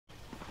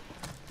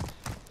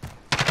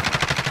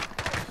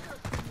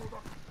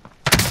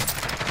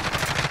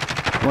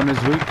One is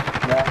weak.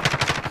 Yeah.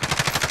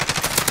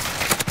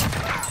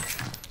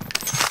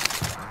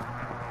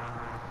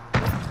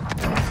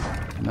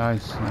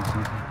 Nice, nice,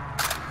 nice.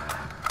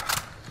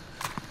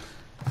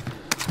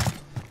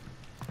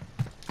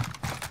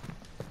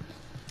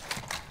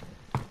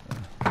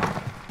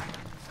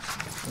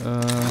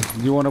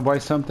 Do you want to buy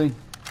something?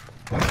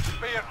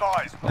 Be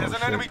advised, there's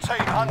an enemy team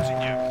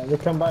hunting you. You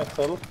can buy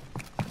self.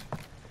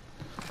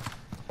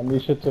 And you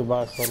should to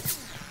buy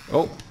self.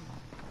 Oh,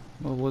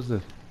 what was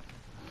that?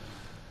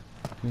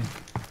 Okay.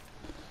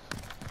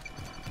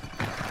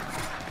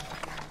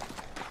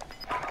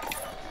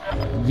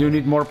 Do you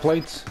need more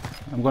plates?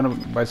 I'm gonna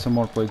buy some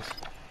more plates.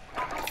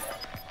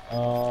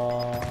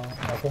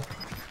 Okay.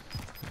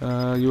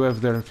 You have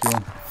there if you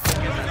want.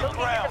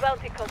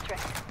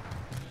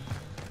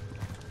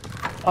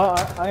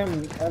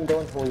 I'm the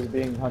one who is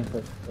being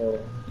hunted. So.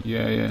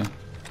 Yeah, yeah.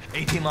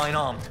 18 line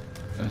armed.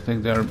 I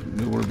think they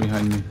were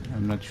behind me.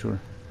 I'm not sure.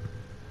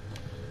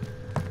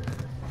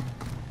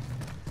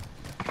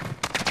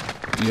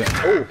 Yeah.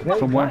 Oh,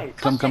 From where?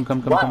 Come. You're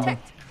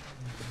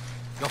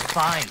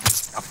fine.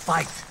 A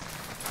fight.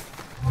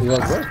 He was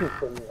waiting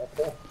for me.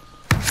 Okay.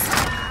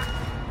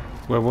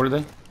 Where were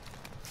they?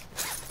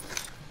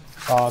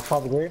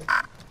 Top green.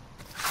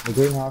 The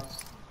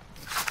greenhouse.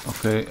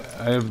 Okay,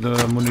 I have the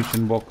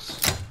ammunition box.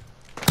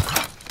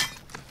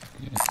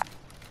 Yeah.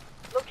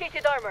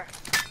 Located armor.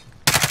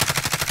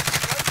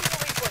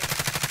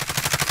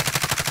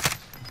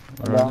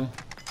 Where are they?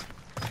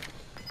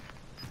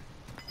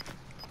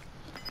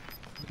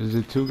 Is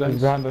it two guys?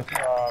 He's behind the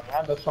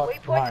shot.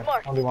 Behind.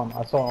 Only one.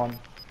 I saw one.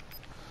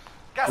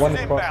 Gas One is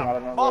is crossing. I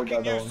don't inbound. know where the Marking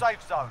other new one.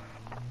 safe zone.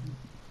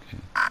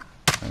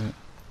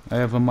 I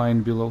have a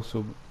mine below,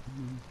 so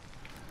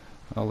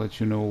I'll let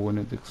you know when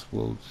it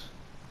explodes.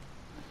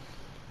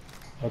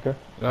 Okay.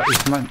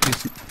 It's not.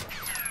 It's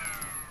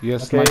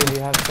yes. Okay, Sniper. he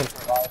has to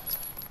survive.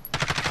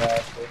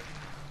 Okay.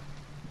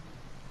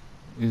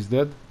 Is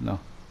dead? No.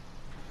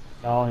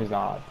 No, he's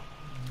not.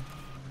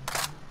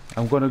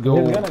 I'm gonna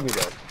go. He's gonna be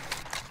dead.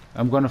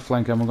 I'm gonna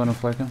flank him.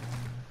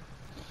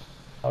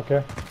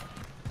 Okay.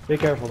 Be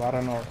careful. I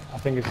don't know. I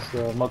think it's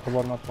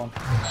multiple, not one.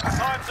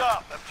 Time's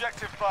up.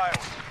 Objective failed.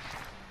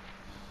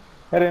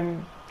 Hit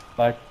him.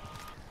 Like,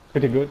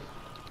 pretty good.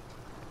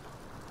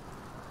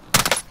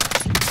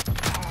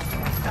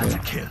 That's a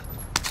kill.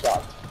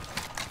 Shot.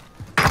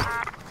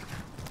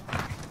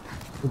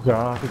 Good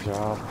job. Good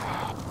job.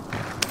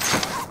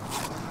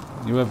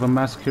 You have a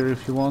mask here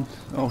if you want.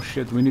 Oh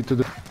shit, we need to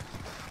do.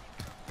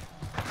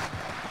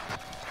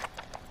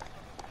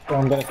 So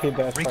I'm gonna keep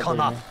the S5 Recon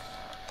with up. me.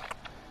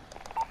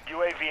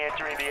 UAV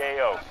entering the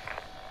AO.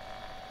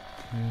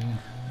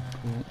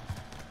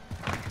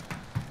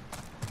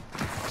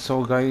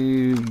 So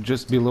guy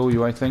just below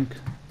you, I think.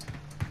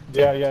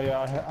 Yeah.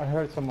 I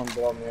heard someone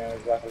below me. Yeah,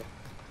 exactly.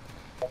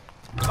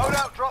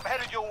 Loadout drop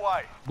headed your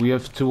way. We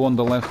have two on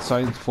the left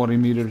side, 40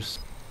 meters.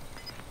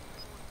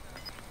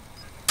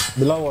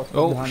 Below us.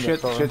 Oh behind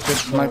shit, us, sorry.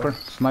 sniper.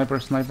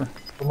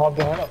 From up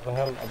the hill,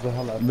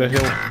 The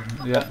hill,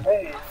 yeah.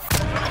 Hey!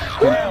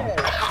 There!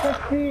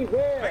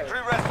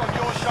 Victory rests on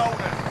your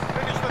shoulders.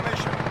 Finish the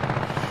mission.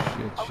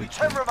 Only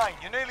 10 remain.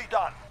 You're nearly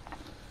done.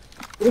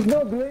 There's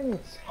no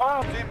blinks!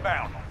 Ah! It's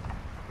inbound.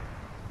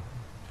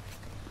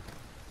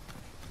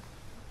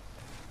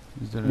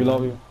 Is there Below a,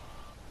 you.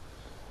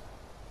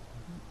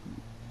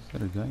 Is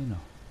there a guy? No.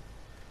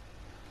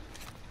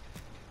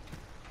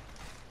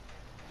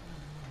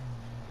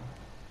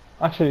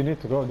 Actually, you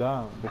need to go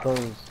down because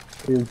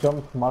you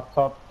jumped from up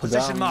top to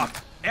Position down.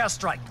 marked.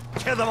 Airstrike.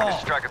 Kill them all.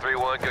 Striker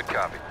 3-1, good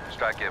copy.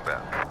 Strike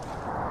inbound.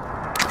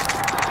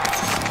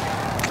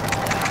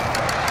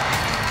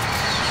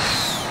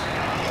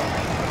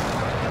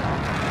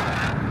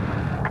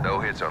 No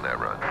hits on that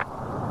run.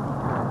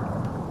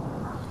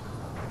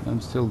 I'm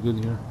still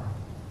good here.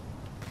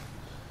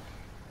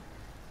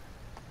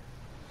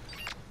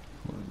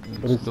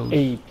 But it's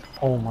 8.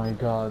 Oh my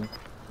god.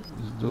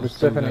 There's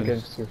 7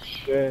 against you.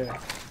 Shit.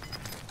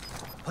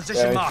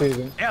 Position Yeah, marked. I see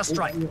them.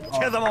 Airstrike.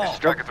 Kill them all.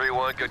 Striker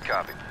 3-1, good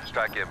copy.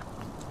 Strike in.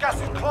 Gas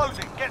is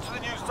closing. Get to the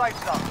new safe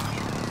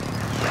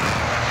zone.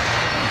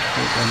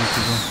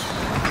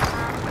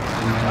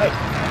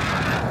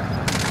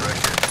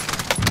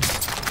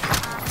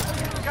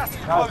 Gas is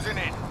closing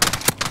in.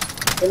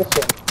 Finish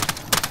him.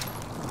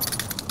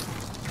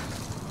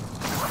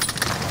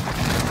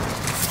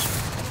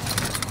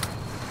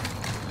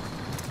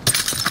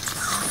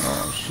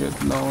 Oh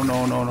shit, no.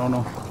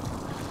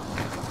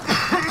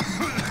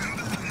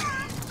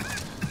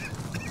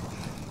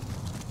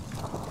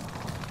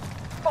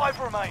 5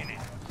 remaining.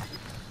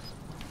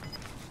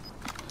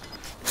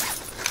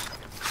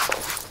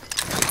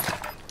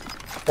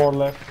 Four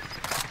left.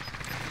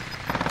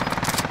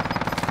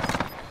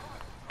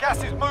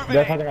 Gas is moving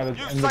They're in. fighting at the-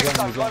 New in the safe gun,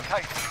 zone the gun.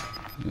 located.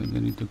 Yeah, they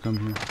need to come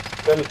here.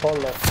 Still 4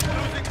 left.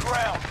 Losing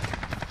ground.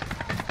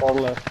 4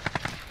 left.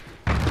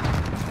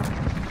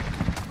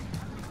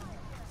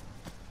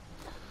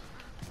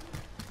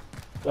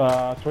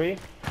 Three.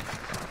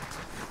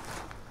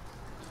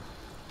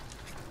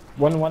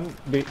 1 1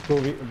 B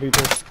 2 B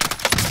 2.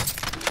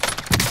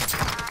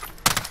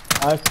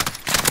 Nice.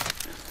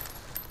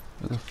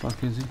 Where the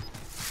fuck is he? The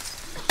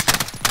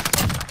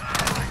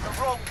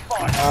wrong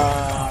fight.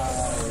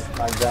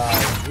 My God.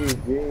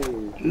 GG.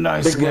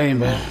 Nice Big win, game.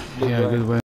 man. Big Yeah, win. good win.